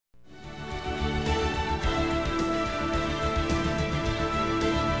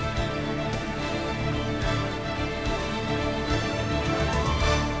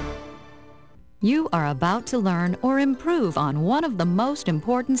You are about to learn or improve on one of the most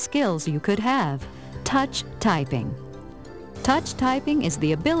important skills you could have, touch typing. Touch typing is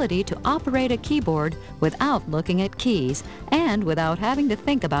the ability to operate a keyboard without looking at keys and without having to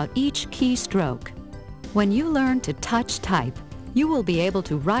think about each keystroke. When you learn to touch type, you will be able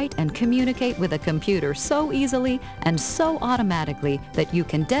to write and communicate with a computer so easily and so automatically that you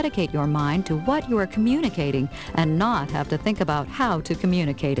can dedicate your mind to what you are communicating and not have to think about how to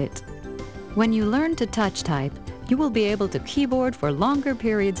communicate it. When you learn to touch type, you will be able to keyboard for longer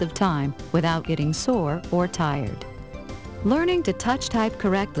periods of time without getting sore or tired. Learning to touch type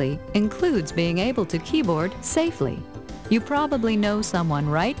correctly includes being able to keyboard safely. You probably know someone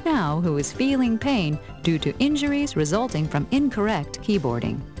right now who is feeling pain due to injuries resulting from incorrect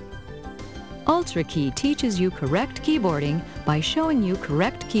keyboarding. UltraKey teaches you correct keyboarding by showing you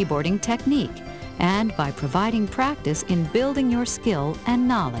correct keyboarding technique and by providing practice in building your skill and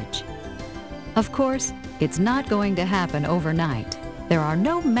knowledge. Of course, it's not going to happen overnight. There are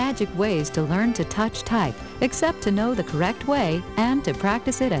no magic ways to learn to touch type except to know the correct way and to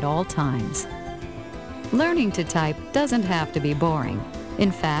practice it at all times. Learning to type doesn't have to be boring.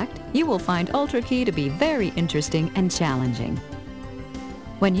 In fact, you will find UltraKey to be very interesting and challenging.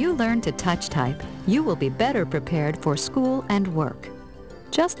 When you learn to touch type, you will be better prepared for school and work.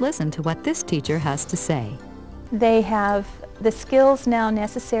 Just listen to what this teacher has to say. They have the skills now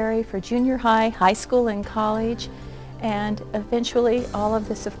necessary for junior high, high school, and college, and eventually all of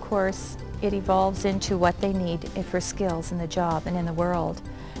this, of course, it evolves into what they need for skills in the job and in the world.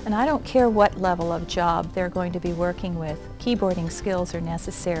 And I don't care what level of job they're going to be working with, keyboarding skills are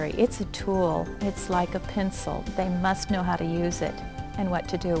necessary. It's a tool. It's like a pencil. They must know how to use it and what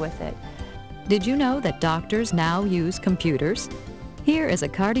to do with it. Did you know that doctors now use computers? Here is a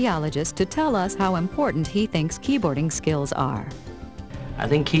cardiologist to tell us how important he thinks keyboarding skills are. I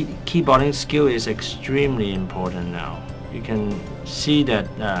think keyboarding skill is extremely important now. You can see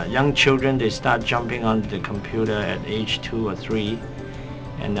that young children, they start jumping on the computer at age 2 or 3.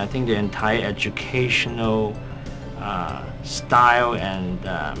 And I think the entire educational style and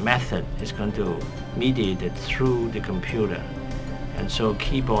method is going to mediate it through the computer. And so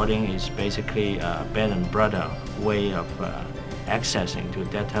keyboarding is basically a bread and butter way of accessing to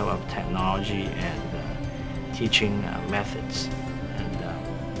that type of technology and teaching methods. And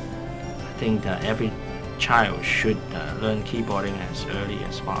I think that every child should learn keyboarding as early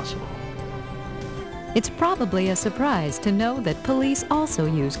as possible. It's probably a surprise to know that police also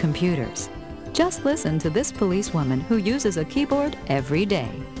use computers. Just listen to this policewoman who uses a keyboard every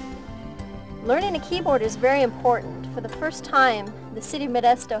day. Learning a keyboard is very important. For the first time, the City of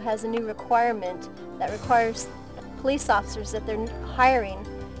Modesto has a new requirement that requires police officers that they're hiring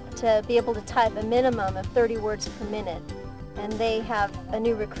to be able to type a minimum of 30 words per minute. And they have a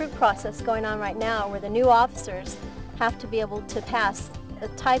new recruit process going on right now where the new officers have to be able to pass a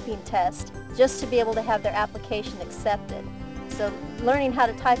typing test just to be able to have their application accepted. So learning how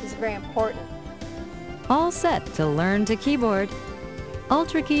to type is very important. All set to learn to keyboard.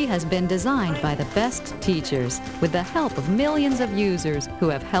 UltraKey has been designed by the best teachers with the help of millions of users who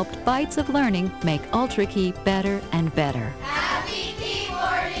have helped Bytes of Learning make UltraKey better and better.